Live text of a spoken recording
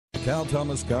Cal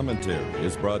Thomas Commentary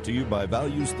is brought to you by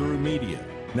Values Through Media.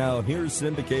 Now here's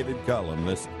syndicated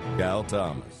columnist Cal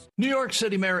Thomas. New York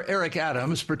City Mayor Eric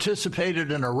Adams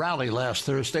participated in a rally last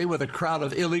Thursday with a crowd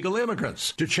of illegal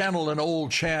immigrants. To channel an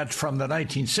old chant from the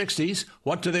 1960s,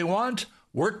 what do they want?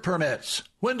 Work permits.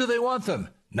 When do they want them?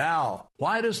 Now.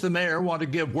 Why does the mayor want to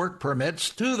give work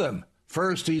permits to them?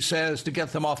 First, he says to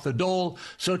get them off the dole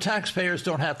so taxpayers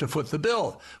don't have to foot the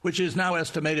bill, which is now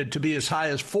estimated to be as high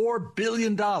as $4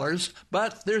 billion.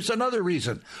 But there's another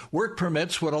reason. Work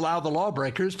permits would allow the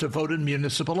lawbreakers to vote in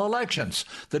municipal elections.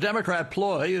 The Democrat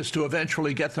ploy is to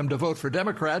eventually get them to vote for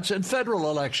Democrats in federal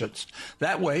elections.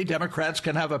 That way, Democrats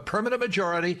can have a permanent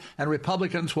majority and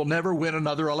Republicans will never win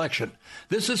another election.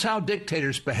 This is how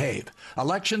dictators behave.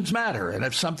 Elections matter, and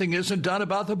if something isn't done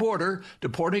about the border,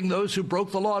 deporting those who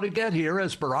broke the law to get here,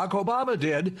 as Barack Obama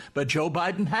did, but Joe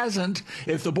Biden hasn't.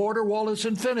 If the border wall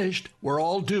isn't finished, we're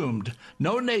all doomed.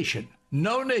 No nation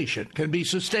can be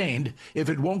sustained if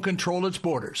it won't control its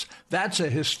borders. That's a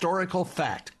historical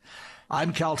fact.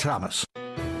 I'm Cal Thomas.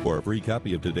 For a free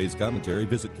copy of today's commentary,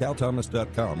 visit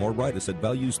calthomas.com or write us at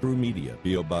Values Through Media,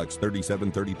 P.O. Box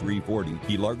 373340,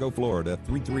 Key Largo, Florida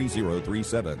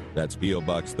 33037. That's P.O.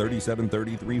 Box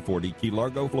 373340, Key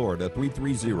Largo, Florida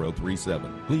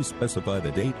 33037. Please specify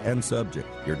the date and subject.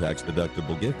 Your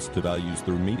tax-deductible gifts to Values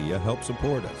Through Media help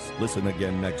support us. Listen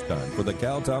again next time for the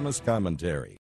Cal Thomas Commentary.